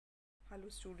Hello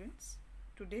students,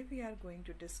 today we are going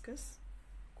to discuss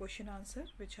question answer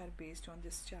which are based on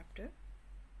this chapter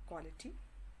quality,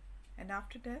 and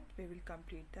after that we will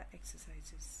complete the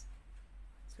exercises.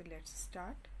 So let's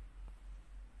start.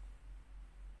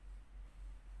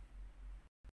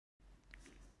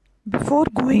 Before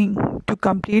going to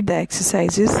complete the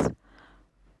exercises,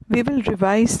 we will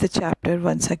revise the chapter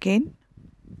once again.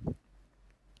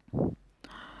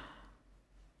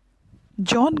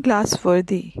 John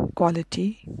Glassworthy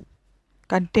quality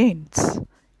contains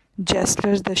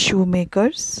Gessler the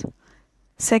shoemakers.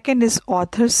 Second is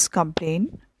author's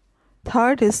complaint.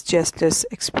 Third is Gessler's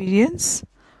experience.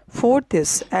 Fourth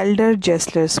is elder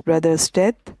Gessler's brother's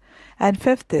death. And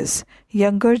fifth is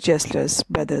younger Gessler's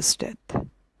brother's death.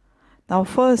 Now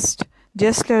first,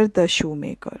 Gessler the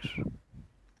shoemaker.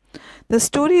 The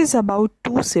story is about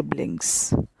two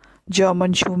siblings,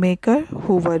 German shoemaker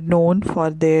who were known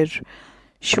for their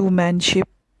shoemanship.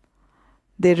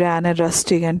 They ran a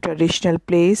rustic and traditional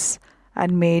place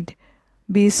and made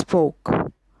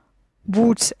bespoke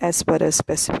boots as per a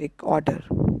specific order.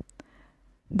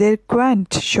 Their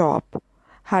quaint shop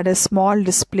had a small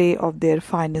display of their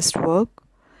finest work.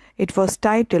 It was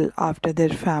titled after their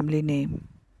family name.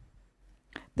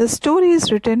 The story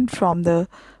is written from the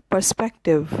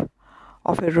perspective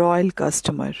of a royal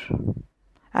customer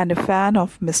and a fan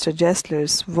of Mr.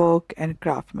 Gessler's work and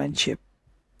craftsmanship.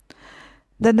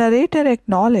 The narrator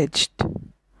acknowledged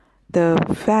the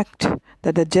fact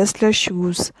that the Gessler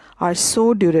shoes are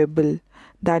so durable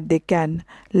that they can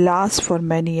last for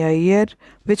many a year,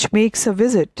 which makes a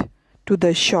visit to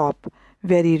the shop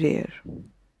very rare.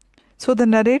 So the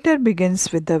narrator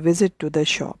begins with the visit to the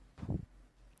shop.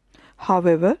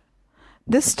 However,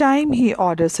 this time he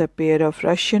orders a pair of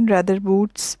Russian leather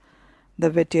boots.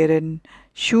 The veteran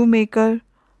shoemaker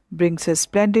brings a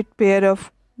splendid pair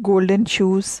of golden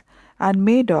shoes and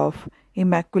made of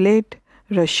immaculate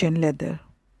Russian leather.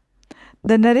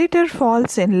 The narrator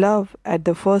falls in love at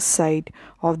the first sight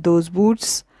of those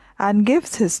boots and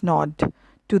gives his nod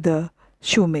to the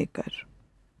shoemaker.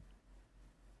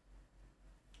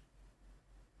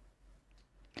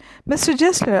 Mr.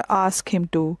 Gessler asks him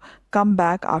to come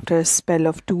back after a spell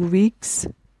of 2 weeks.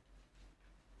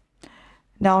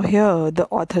 Now here the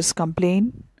authors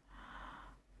complain.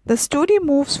 The story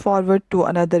moves forward to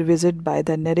another visit by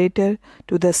the narrator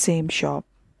to the same shop.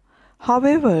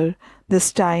 However,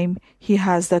 this time he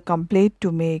has the complaint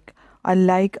to make,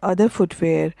 unlike other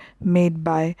footwear made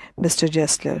by Mr.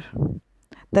 Gessler.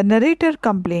 The narrator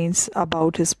complains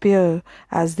about his pair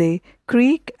as they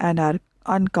creak and are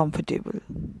uncomfortable.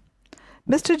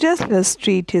 Mr. Gessler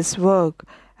treats his work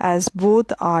as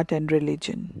both art and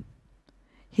religion.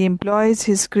 He employs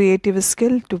his creative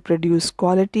skill to produce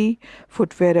quality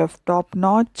footwear of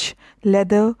top-notch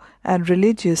leather and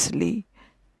religiously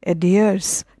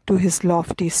adheres to his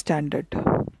lofty standard.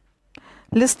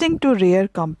 Listening to rare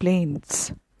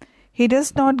complaints, he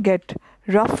does not get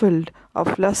ruffled or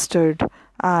flustered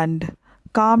and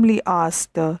calmly asks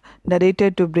the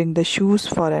narrator to bring the shoes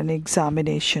for an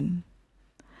examination.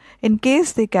 In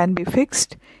case they can be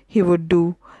fixed, he would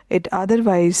do it,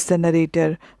 otherwise the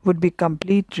narrator would be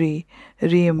completely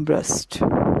reimbursed.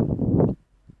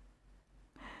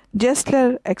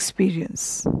 Gessler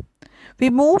experience. We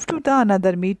move to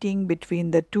another meeting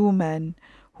between the two men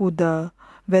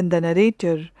when the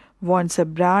narrator wants a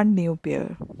brand new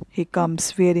pair. He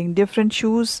comes wearing different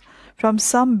shoes from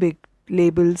some big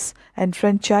labels and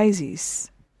franchisees.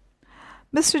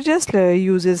 Mr. Gessler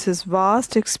uses his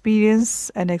vast experience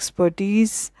and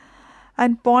expertise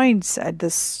and points at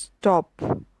the stop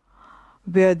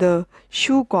where the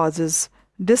shoe causes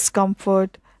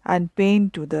discomfort and pain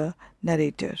to the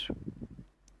narrator.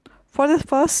 For the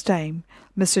first time,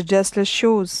 Mr. Gessler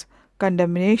shows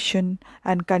condemnation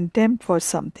and contempt for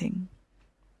something.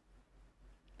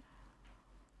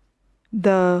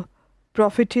 The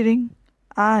profiteering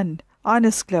and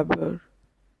unscrupulous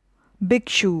big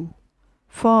shoe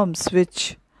firms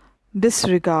which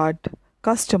disregard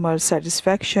customer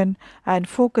satisfaction and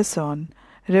focus on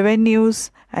revenues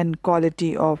and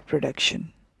quality of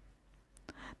production.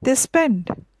 They spend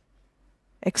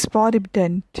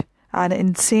exorbitant and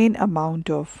insane amount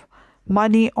of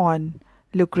money on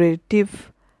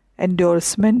lucrative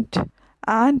endorsement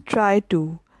and try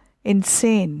to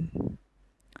insane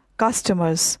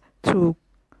customers through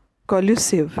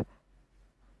collusive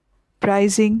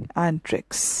pricing and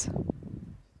tricks.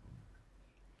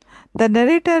 The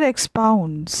narrator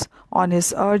expounds on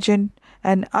his urgent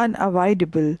and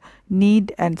unavoidable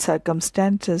need and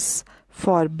circumstances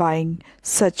for buying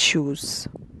such shoes.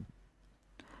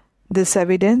 This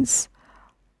evidence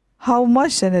how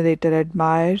much the narrator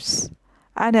admires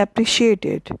and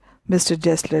appreciated Mr.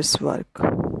 Jessler's work.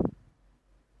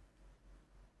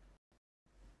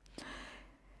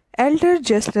 Elder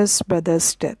Jessler's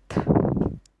brother's death.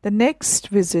 The next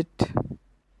visit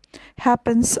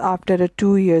happens after a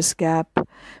 2 years gap.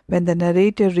 When the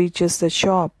narrator reaches the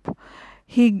shop,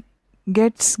 he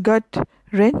gets gut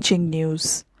wrenching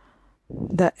news.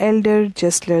 The elder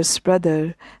Jessler's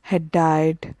brother had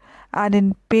died, and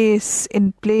in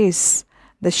place,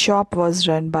 the shop was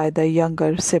run by the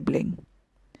younger sibling.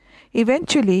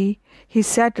 Eventually, he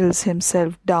settles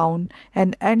himself down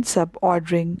and ends up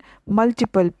ordering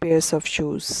multiple pairs of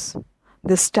shoes.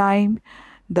 This time,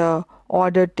 the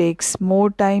order takes more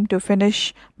time to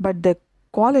finish, but the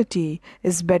quality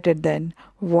is better than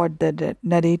what the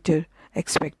narrator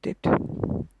expected.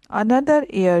 Another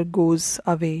year goes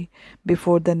away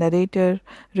before the narrator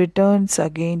returns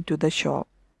again to the shop.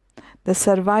 The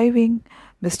surviving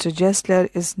Mr. Jessler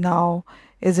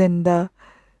is in the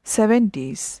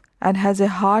 70s and has a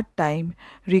hard time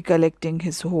recollecting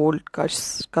his old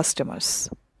customers.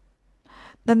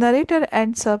 The narrator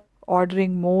ends up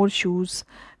ordering more shoes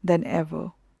than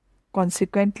ever.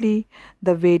 Consequently,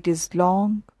 the wait is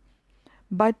long,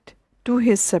 but to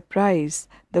his surprise,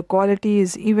 the quality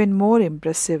is even more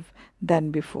impressive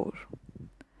than before.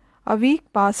 A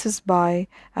week passes by,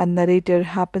 and narrator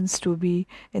happens to be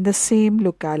in the same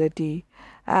locality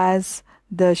as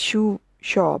the shoe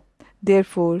shop.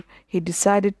 Therefore, he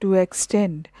decided to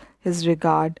extend his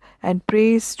regard and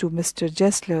praise to Mr.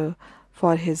 Jessler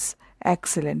for his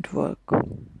excellent work.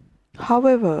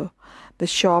 However, the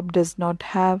shop does not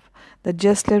have the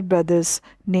Jessler brothers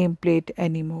nameplate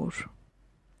anymore.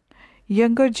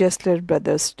 Younger Jessler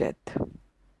brothers' death.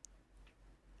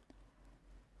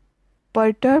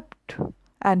 Perturbed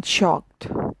and shocked,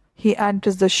 he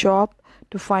enters the shop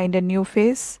to find a new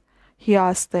face. He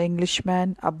asks the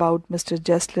Englishman about Mr.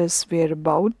 Jessler's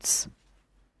whereabouts,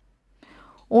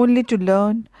 only to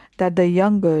learn that the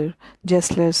younger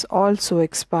Jesslers also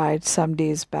expired some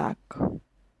days back.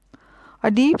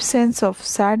 A deep sense of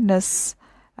sadness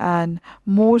and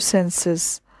more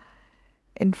senses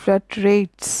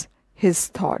infiltrates his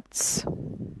thoughts.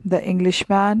 The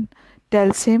Englishman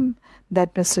tells him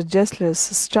that Mr. Jessler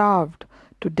starved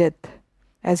to death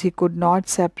as he could not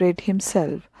separate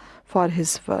himself for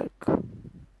his work.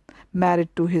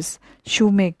 Married to his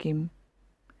shoemaking,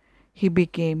 he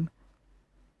became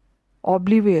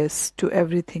oblivious to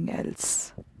everything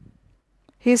else.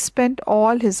 He spent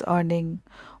all his earning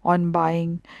on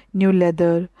buying new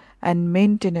leather and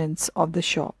maintenance of the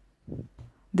shop.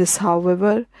 This,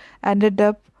 however, ended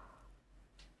up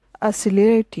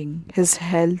accelerating his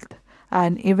health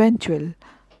and eventual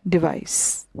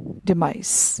demise.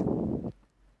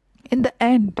 In the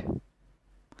end,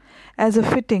 as a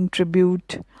fitting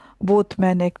tribute, both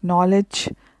men acknowledge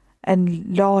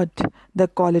and laud the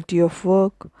quality of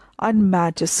work,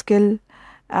 unmatched skill,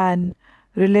 and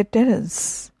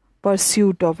relentless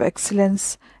pursuit of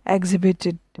excellence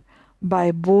exhibited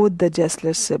by both the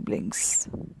Jessler siblings.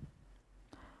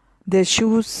 Their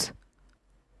shoes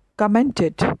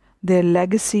commented their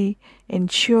legacy,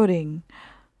 ensuring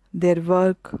their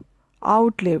work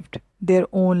outlived their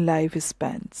own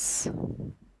lifespans.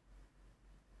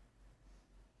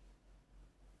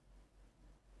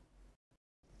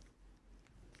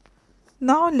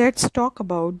 Now let's talk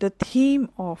about the theme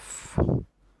of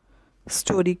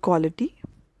story quality.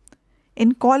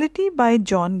 In Quality by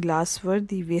John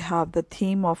Glassworthy, we have the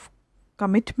theme of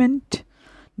commitment,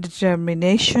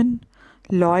 determination,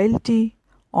 loyalty,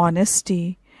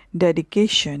 honesty,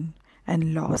 dedication,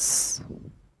 and loss.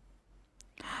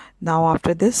 Now,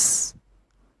 after this,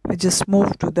 we just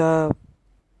move to the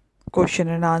question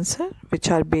and answer,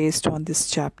 which are based on this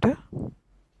chapter.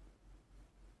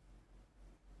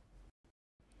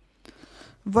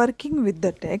 Working with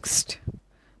the text,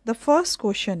 the first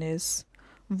question is,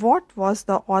 what was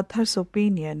the author's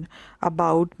opinion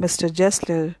about Mr.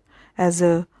 Jessler as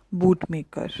a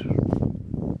bootmaker?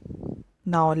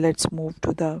 Now let's move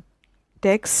to the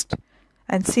text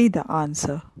and see the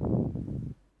answer.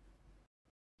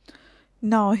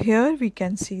 Now here we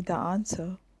can see the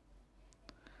answer.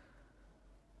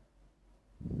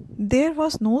 There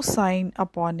was no sign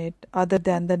upon it other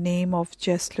than the name of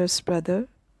Jessler's brother,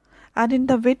 and in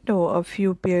the window a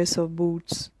few pairs of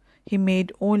boots. He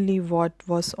made only what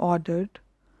was ordered,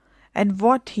 and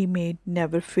what he made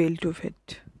never failed to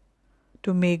fit.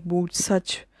 To make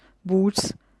such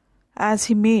boots as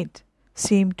he made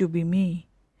seemed to be me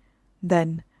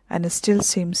then, and still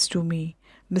seems to me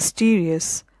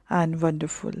mysterious and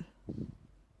wonderful.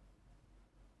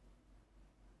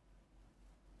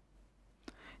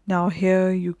 Now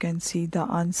here you can see the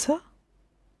answer.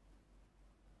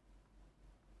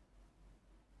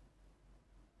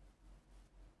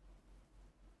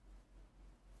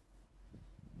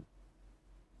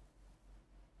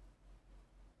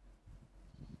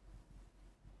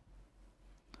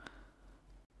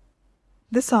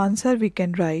 This answer we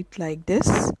can write like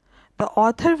this. The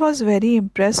author was very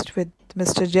impressed with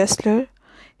Mr. Gessler.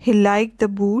 He liked the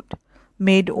boot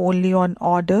made only on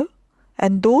order,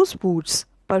 and those boots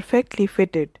perfectly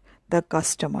fitted the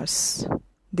customers.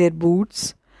 Their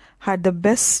boots had the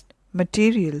best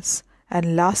materials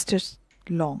and lasted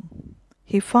long.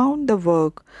 He found the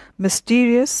work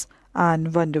mysterious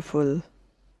and wonderful.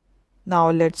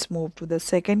 Now let's move to the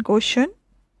second question.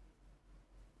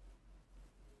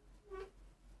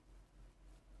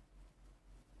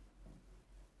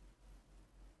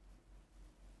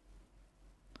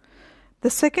 The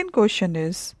second question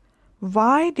is,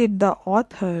 why did the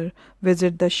author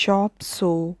visit the shop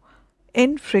so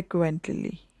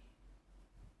infrequently?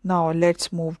 Now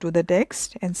let's move to the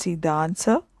text and see the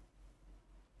answer.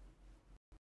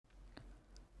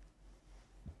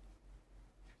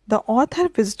 The author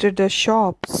visited the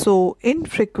shop so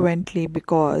infrequently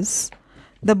because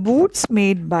the boots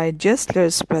made by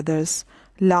Gessler's brothers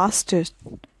lasted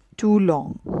too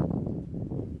long.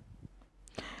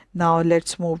 Now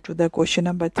let's move to the question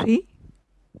number 3.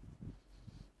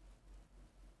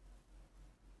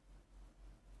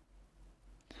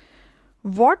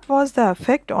 What was the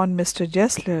effect on Mr.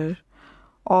 Gessler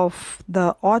of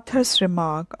the author's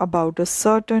remark about a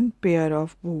certain pair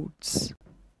of boots?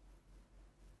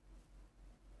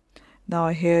 Now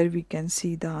here we can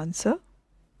see the answer.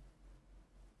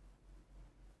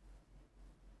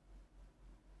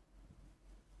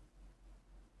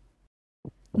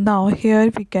 Now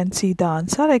here we can see the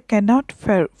answer. I cannot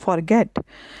forget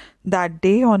that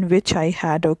day on which I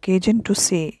had occasion to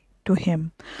say to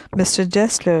him, Mr.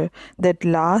 Gessler, that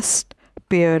last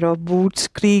pair of boots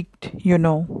creaked, you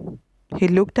know. He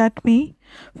looked at me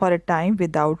for a time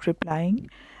without replying,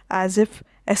 as if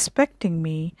expecting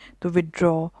me to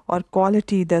withdraw or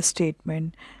quality the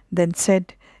statement, then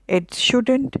said, "It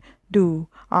shouldn't do,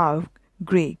 I've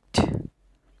creaked.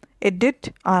 It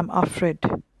did, I'm afraid.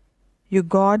 You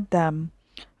got them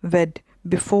wed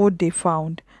before they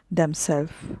found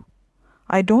themselves."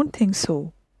 "I don't think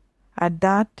so." At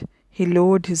that he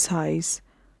lowered his eyes,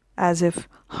 as if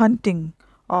hunting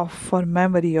off for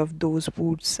memory of those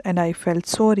boots, and I felt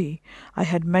sorry I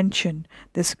had mentioned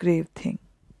this grave thing.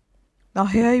 Now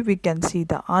here we can see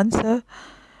the answer.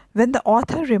 When the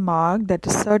author remarked that a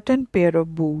certain pair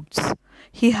of boots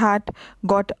he had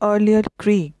got earlier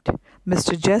creaked,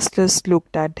 Mr. Justice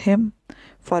looked at him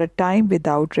for a time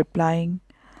without replying,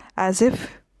 as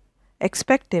if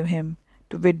expecting him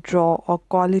to withdraw or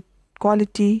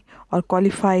quality or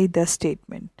qualify the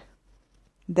statement.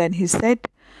 Then he said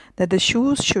that the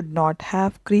shoes should not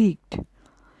have creaked.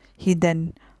 He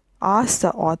then asked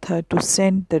the author to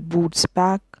send the boots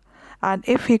back, and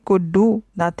if he could do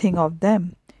nothing of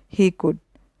them, he could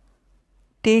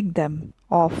take them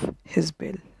off his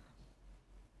bill.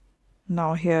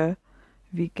 Now, here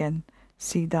we can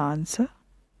see the answer.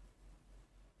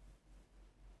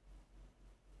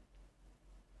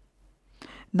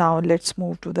 Now, let's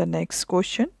move to the next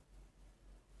question.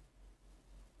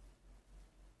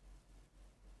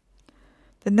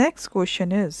 The next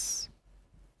question is,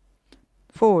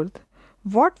 fourth,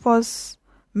 what was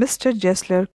Mr.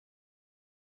 Gessler?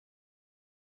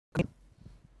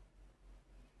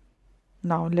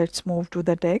 Now let's move to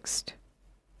the text.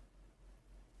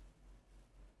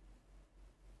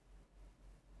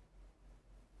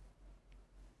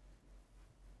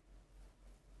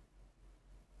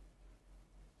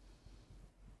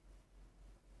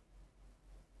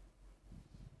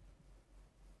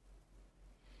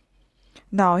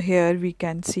 Now here we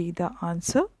can see the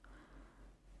answer.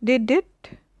 They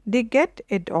get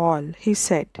it all, he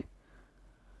said.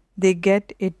 They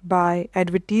get it by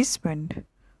advertisement,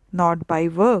 not by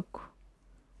work.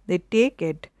 They take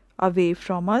it away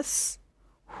from us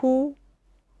who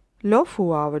love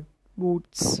our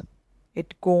boots.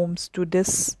 It comes to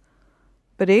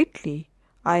desperately.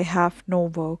 I have no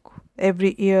work.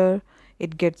 Every year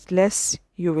it gets less,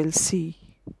 you will see.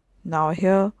 Now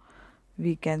here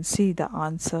we can see the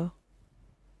answer.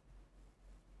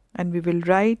 And we will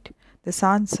write this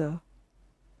answer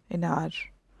in our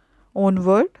own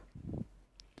word.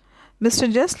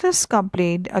 Mr. Gessler's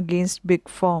complaint against big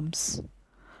firms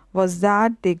was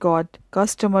that they got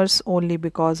customers only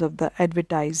because of the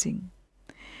advertising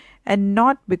and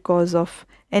not because of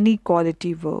any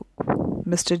quality work.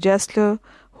 Mr. Gessler,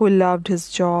 who loved his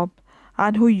job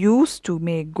and who used to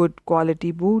make good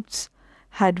quality boots,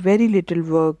 had very little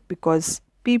work because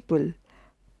people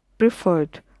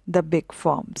preferred the big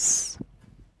firms.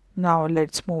 Now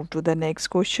let's move to the next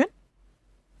question.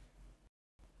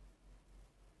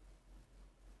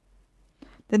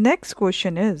 The next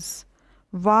question is,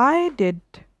 why did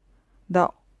the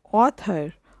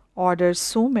author ordered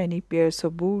so many pairs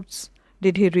of boots.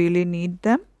 Did he really need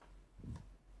them?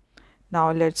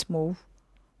 Now let's move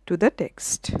to the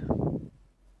text.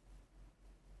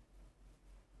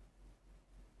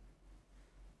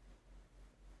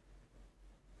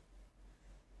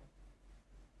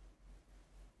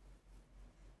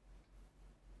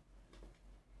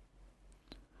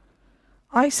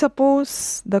 I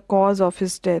suppose the cause of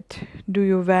his death. Do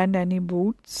you want any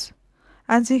boots?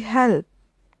 As he held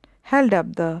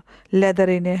up the leather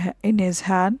in his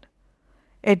hand.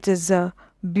 It is a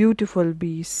beautiful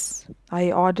piece.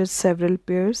 I ordered several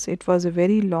pairs. It was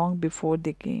very long before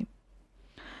they came,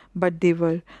 but they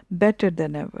were better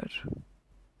than ever.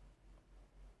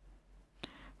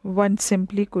 One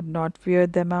simply could not wear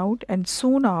them out, and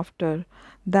soon after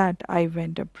that I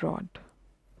went abroad.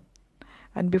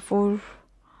 And before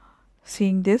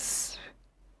seeing this,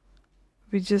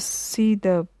 we just see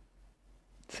the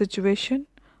situation,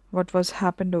 what was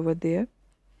happened over there.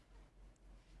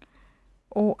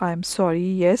 Oh, I'm sorry.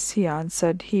 Yes, he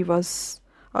answered. He was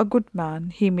a good man.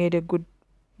 He made a good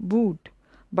boot,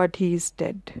 but he is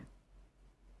dead.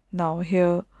 Now,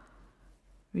 here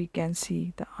we can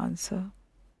see the answer.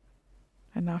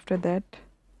 And after that,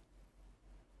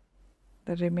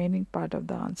 the remaining part of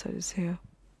the answer is here.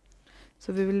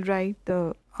 So, we will write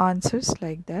the answers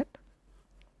like that.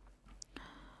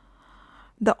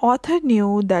 The author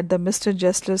knew that the Mr.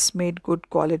 Jesters made good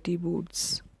quality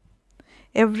boots.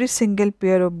 Every single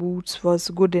pair of boots was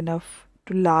good enough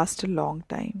to last a long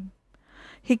time.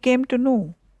 He came to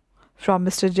know from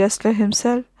Mr. Jester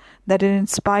himself that in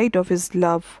spite of his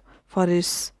love for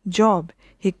his job,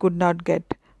 he could not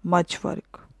get much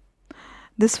work.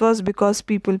 This was because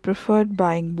people preferred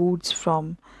buying boots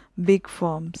from big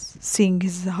firms. Seeing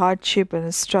his hardship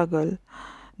and struggle,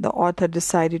 the author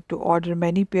decided to order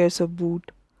many pairs of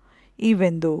boots,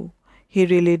 even though he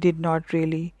really did not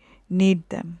really need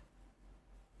them.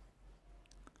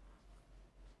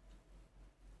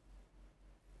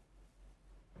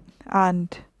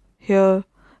 And here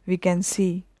we can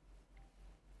see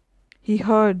he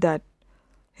heard that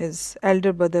his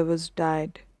elder brother was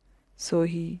died, so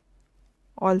he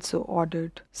also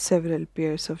ordered several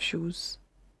pairs of shoes.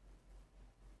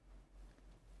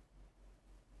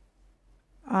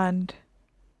 And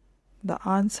the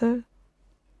answer,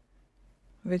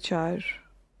 which are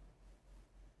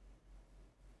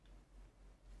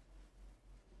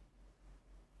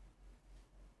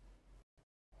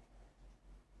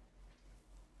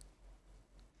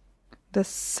the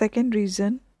second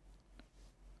reason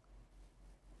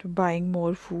to buying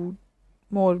more food,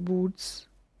 more boots.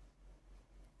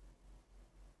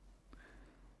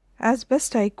 As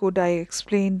best I could, I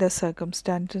explained the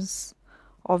circumstances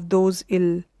of those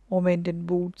ill omened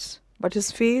boots, but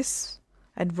his face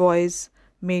and voice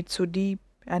made so deep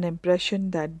an impression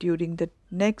that during the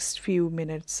next few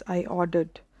minutes I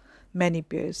ordered many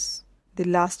pairs. They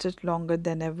lasted longer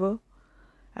than ever,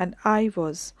 and I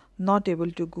was not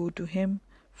able to go to him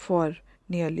for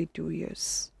nearly 2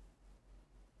 years.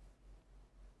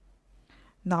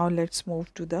 Now let's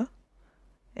move to the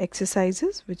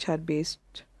exercises which are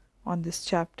based on this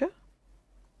chapter.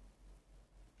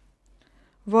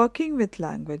 Working with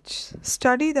language.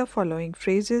 Study the following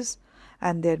phrases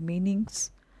and their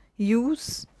meanings.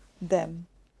 Use them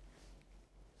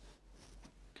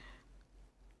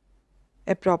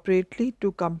appropriately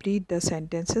to complete the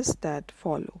sentences that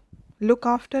follow. Look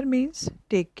after means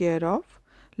take care of,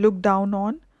 look down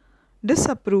on,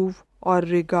 disapprove or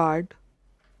regard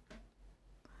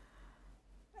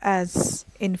as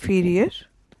inferior,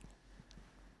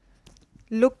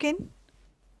 look in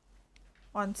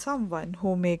on someone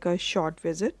who make a short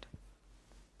visit,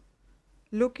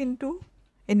 look into,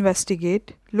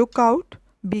 investigate, look out,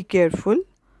 be careful,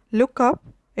 look up,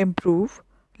 improve,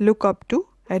 look up to,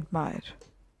 admire.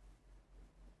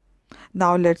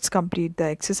 Now let's complete the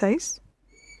exercise.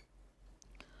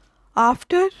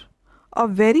 After a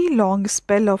very long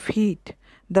spell of heat,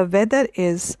 the weather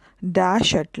is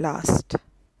dash at last.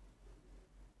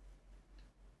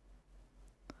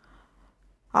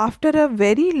 After a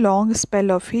very long spell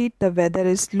of heat, the weather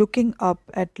is looking up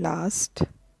at last.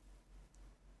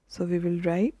 So we will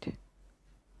write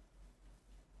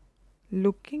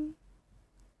looking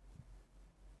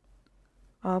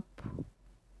up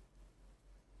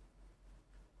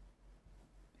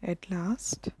at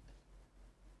last.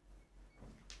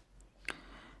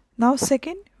 Now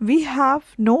second, we have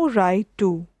no right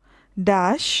to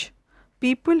dash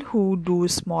people who do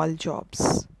small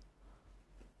jobs.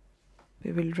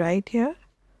 We will write here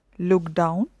look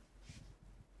down,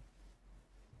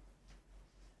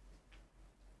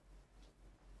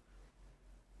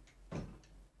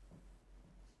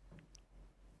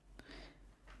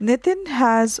 Nitin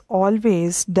has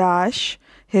always dash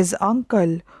his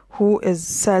uncle who is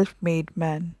self-made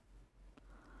man.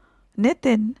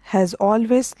 Nitin has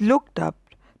always looked up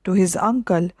to his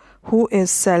uncle who is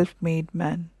self-made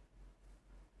man.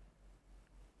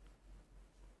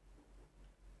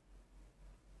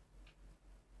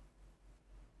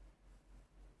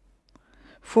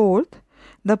 Fourth,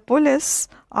 the police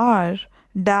are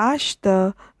dash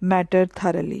the matter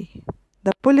thoroughly.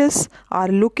 The police are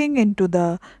looking into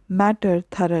the matter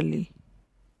thoroughly.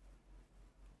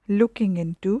 Looking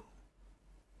into.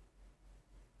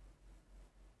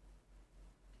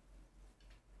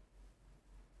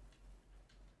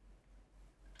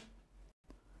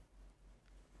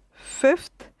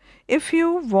 Fifth, if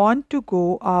you want to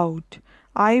go out,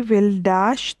 I will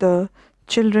dash the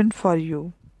children for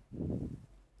you.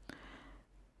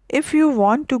 If you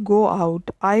want to go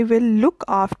out, I will look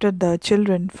after the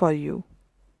children for you.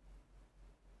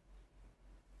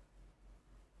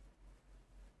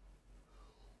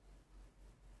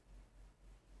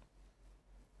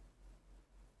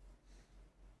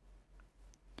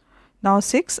 Now,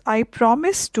 6. I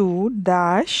promise to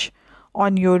dash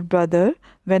on your brother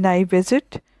when I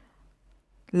visit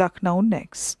Lucknow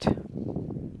next.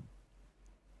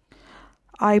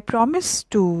 I promise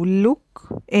to look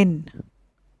in.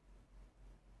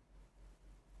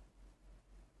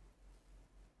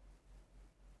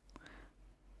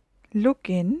 Look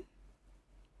in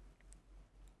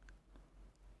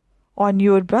on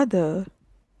your brother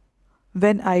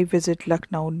when I visit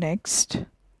Lucknow next.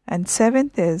 And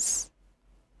 7th is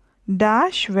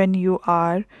dash when you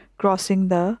are crossing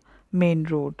the main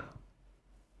road.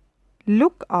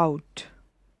 Look out.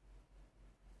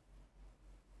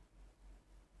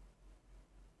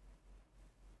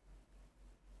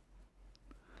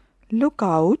 Look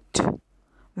out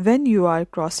when you are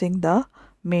crossing the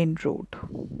main road.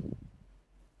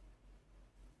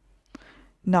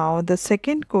 Now, the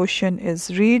second question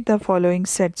is read the following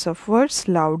sets of words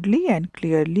loudly and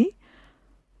clearly.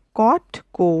 Caught,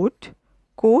 coat,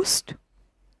 coast,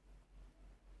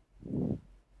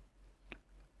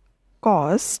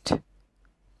 cost,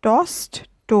 tossed,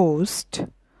 toast,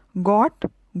 got,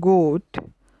 goat,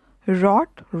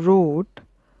 rot, wrote,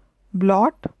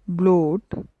 blot, blot,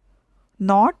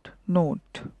 not,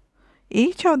 note.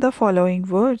 Each of the following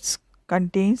words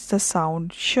contains the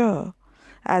sound sh,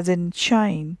 as in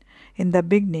shine, in the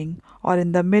beginning or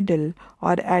in the middle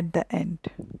or at the end.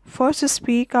 First,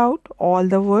 speak out all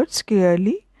the words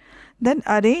clearly, then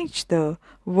arrange the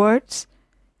words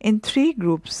in 3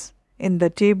 groups in the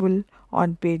table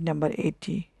on page number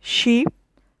 80. Sheep,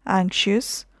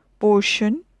 anxious,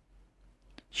 portion,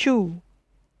 shoe,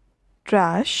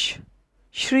 trash,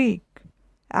 shriek,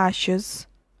 ashes,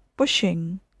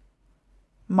 pushing,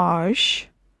 marsh,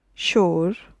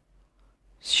 shore,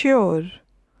 sure,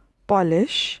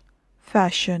 polish,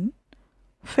 fashion,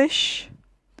 fish,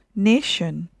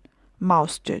 nation,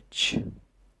 mouse stitch.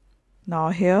 Now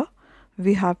here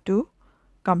we have to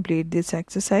complete this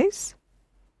exercise.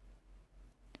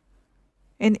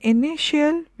 In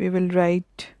initial we will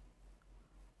write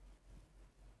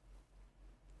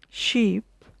sheep,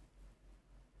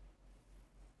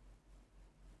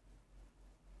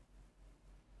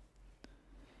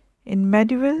 in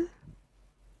medieval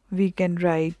we can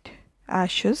write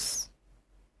ashes,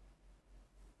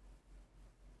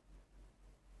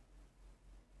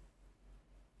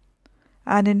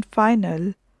 and in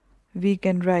final we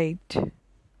can write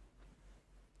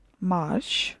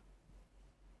marsh.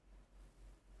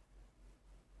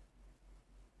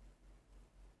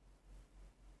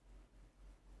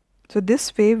 So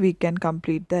this way we can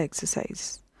complete the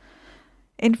exercise.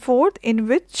 In fourth, in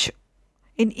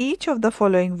each of the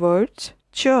following words,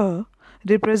 ch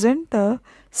represent the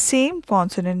same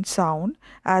consonant sound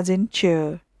as in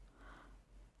chair.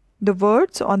 The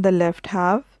words on the left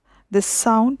have this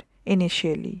sound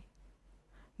initially.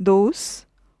 Those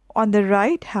on the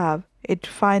right have it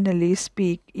finally.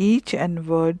 Speak each and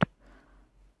word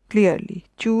clearly.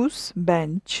 Choose,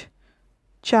 bench,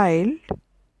 child,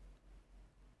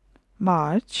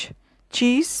 march,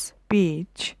 cheese,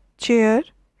 peach, chair,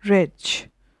 rich,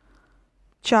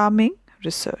 charming,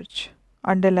 research.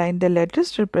 Underline the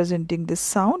letters representing this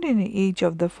sound in each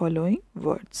of the following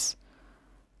words.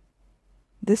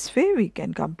 This way we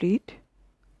can complete.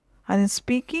 And in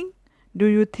speaking, do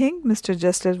you think Mr.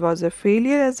 Justler was a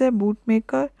failure as a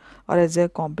bootmaker or as a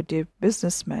competitive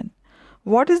businessman?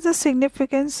 What is the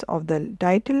significance of the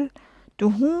title? To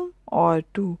whom or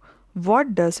to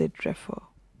what does it refer?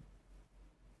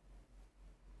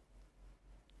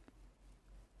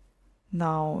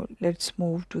 Now let's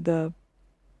move to the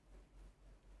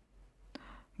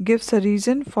gives a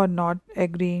reason for not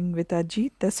agreeing with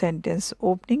Ajit. The sentence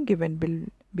opening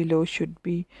given below should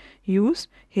be used.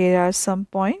 Here are some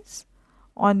points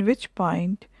on which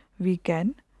point we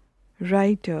can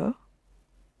write a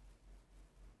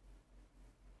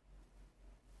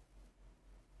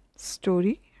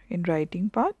story in writing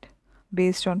part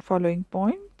based on following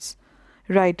points.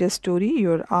 Write a story.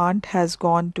 Your aunt has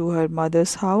gone to her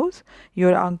mother's house.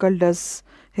 Your uncle does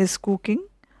his cooking.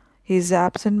 He is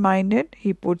absent minded.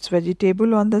 He puts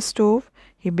vegetable on the stove.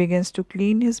 He begins to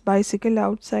clean his bicycle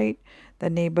outside. The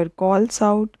neighbor calls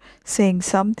out, saying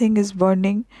something is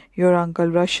burning. Your uncle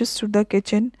rushes to the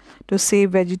kitchen to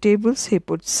save vegetables. He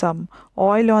puts some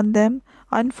oil on them.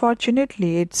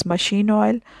 Unfortunately, it's machine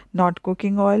oil, not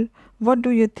cooking oil. What do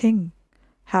you think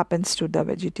happens to the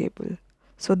vegetable?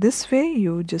 So, this way,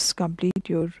 you just complete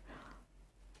your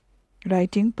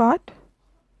writing part.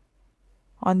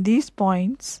 On these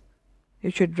points,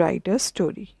 you should write a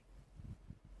story.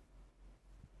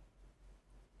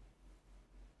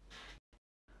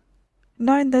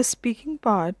 Now, in the speaking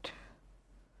part,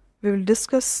 we will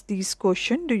discuss these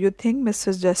questions. Do you think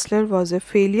Mr. Jessler was a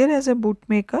failure as a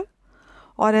bootmaker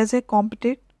or as a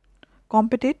competitive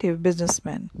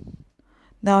businessman?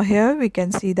 Now, here we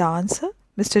can see the answer.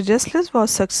 Mr. Jessler was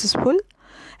successful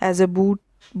as a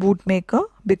bootmaker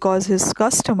because his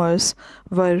customers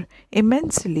were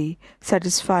immensely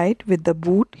satisfied with the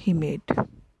boot he made.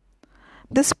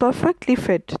 This perfectly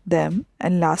fit them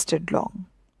and lasted long.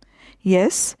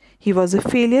 Yes, he was a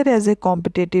failure as a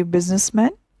competitive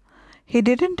businessman. He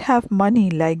didn't have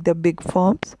money like the big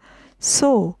firms,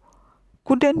 so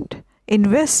couldn't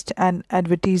invest in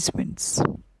advertisements.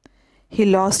 He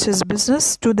lost his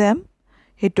business to them.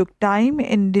 He took time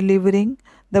in delivering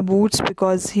the boots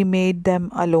because he made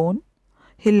them alone.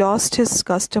 He lost his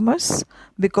customers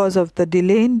because of the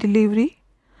delay in delivery.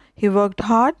 He worked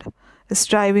hard,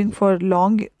 striving for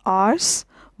long hours.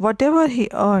 Whatever he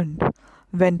earned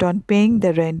went on paying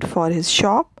the rent for his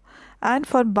shop and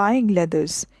for buying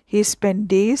leathers. He spent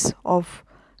days of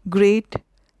great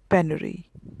penury.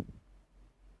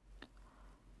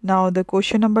 Now, the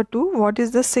question number 2, what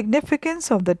is the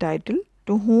significance of the title?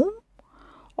 To whom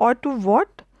or to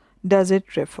what does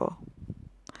it refer?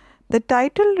 The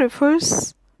title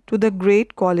refers to the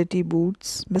great quality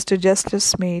boots Mr.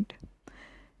 Justice made.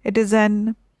 It is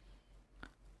an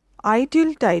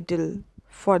ideal title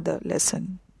for the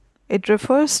lesson. It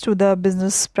refers to the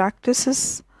business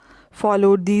practices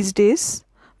followed these days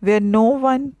where no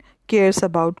one cares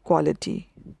about quality.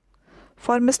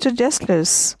 For Mr.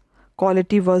 Jessler's,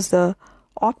 quality was the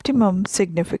optimum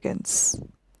significance.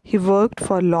 He worked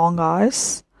for long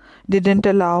hours, didn't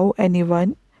allow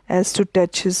anyone else to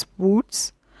touch his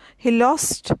boots. He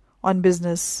lost on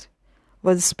business,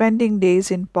 was spending days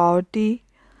in poverty.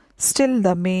 Still,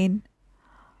 the main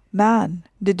man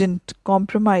didn't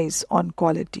compromise on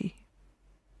quality.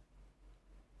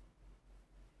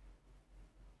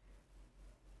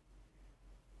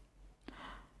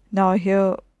 Now,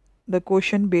 here the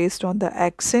question based on the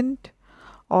accent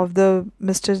of the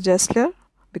Mr. Jessler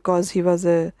because he was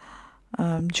a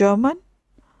German.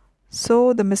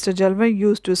 So the Mr. Jessler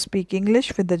used to speak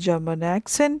English with the German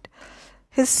accent.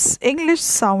 His English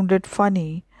sounded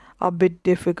funny, a bit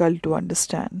difficult to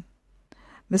understand.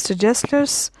 Mr.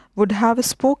 Jessler would have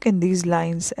spoken these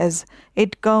lines as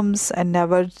it comes and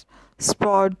never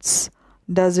spots,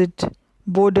 does it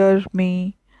bother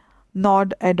me?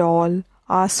 Not at all.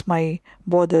 Ask my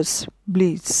bothers,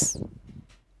 please.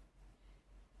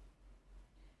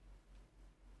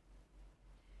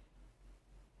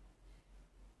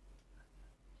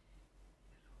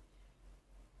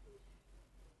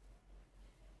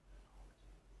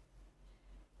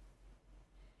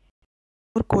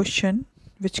 More question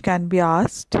which can be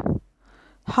asked: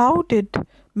 how did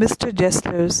Mr.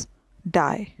 Jessler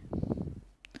die?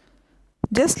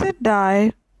 Jessler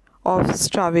died of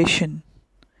starvation.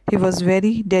 He was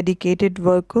very dedicated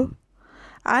worker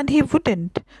and he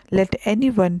wouldn't let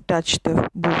anyone touch the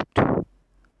boot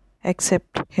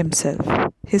except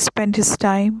himself. He spent his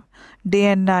time day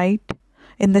and night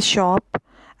in the shop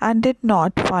and did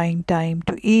not find time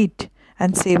to eat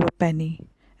and save a penny.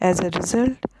 As a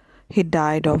result, he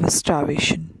died of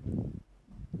starvation.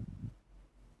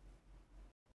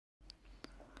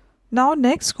 Now,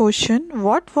 next question: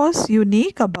 what was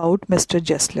unique about Mr.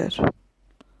 Jessler?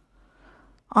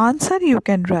 Answer you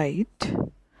can write: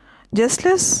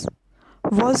 Jessler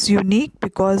was unique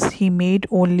because he made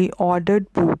only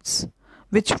ordered boots,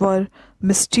 which were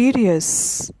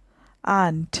mysterious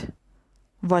and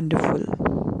wonderful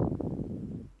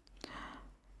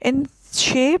in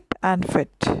shape and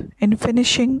fit, in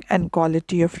finishing and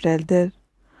quality of leather.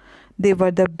 They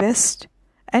were the best.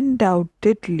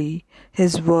 Undoubtedly,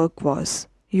 his work was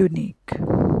unique.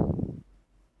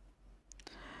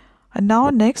 And now,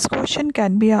 next question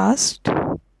can be asked: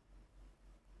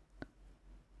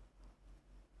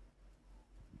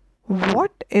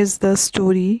 what is the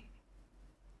story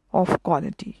of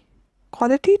quality?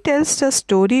 Quality tells the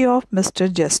story of Mr.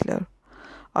 Gessler,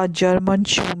 a German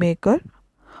shoemaker.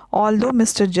 Although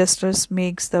Mr. Gessler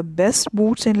makes the best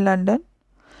boots in London,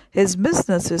 his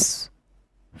business is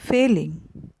failing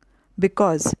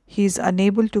because he is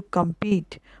unable to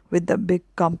compete with the big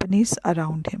companies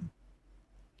around him.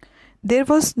 There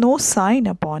was no sign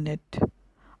upon it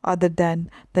other than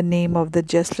the name of the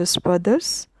Gessler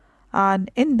brothers,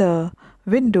 and in the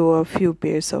window a few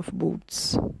pairs of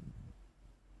boots.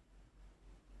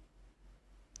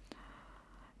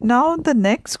 Now the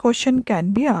next question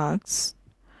can be asked: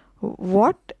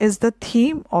 what is the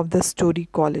theme of the story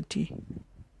Quality?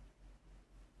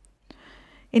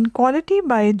 In Quality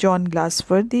by John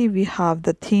Glassworthy, we have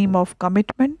the theme of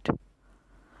commitment,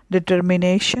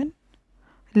 determination,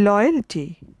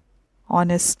 loyalty,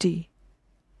 honesty,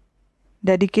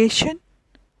 dedication,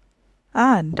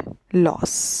 and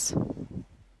loss.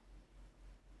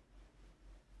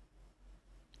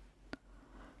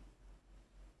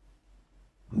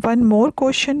 One more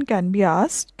question can be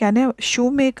asked: can a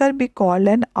shoemaker be called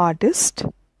an artist?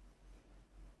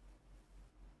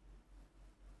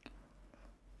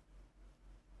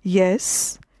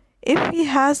 Yes, if he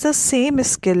has the same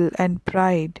skill and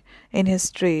pride in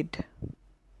his trade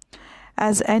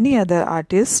as any other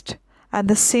artist and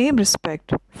the same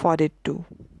respect for it too.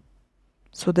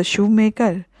 So the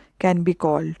shoemaker can be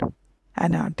called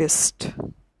an artist.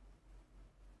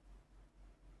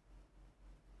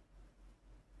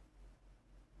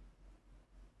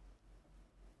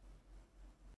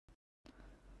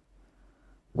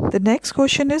 The next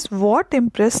question is: what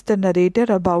impressed the narrator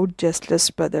about Gessler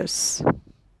brothers?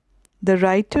 The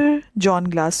writer John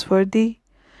Glassworthy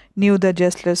knew the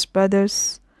Gessler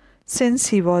brothers since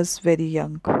he was very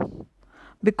young,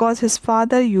 because his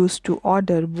father used to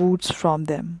order boots from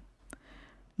them.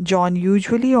 John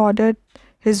usually ordered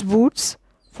his boots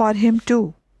for him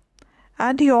too,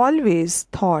 and he always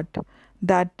thought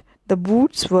that the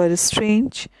boots were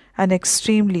strange and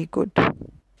extremely good.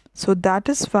 So that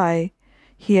is why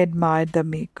he admired the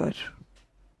maker.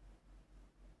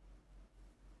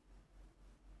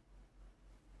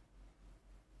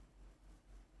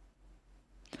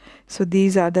 So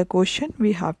these are the questions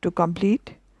we have to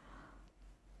complete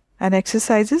and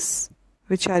exercises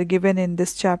which are given in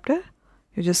this chapter.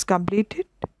 You just complete it.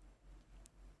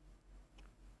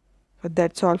 So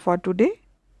that's all for today.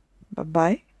 Bye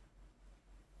bye.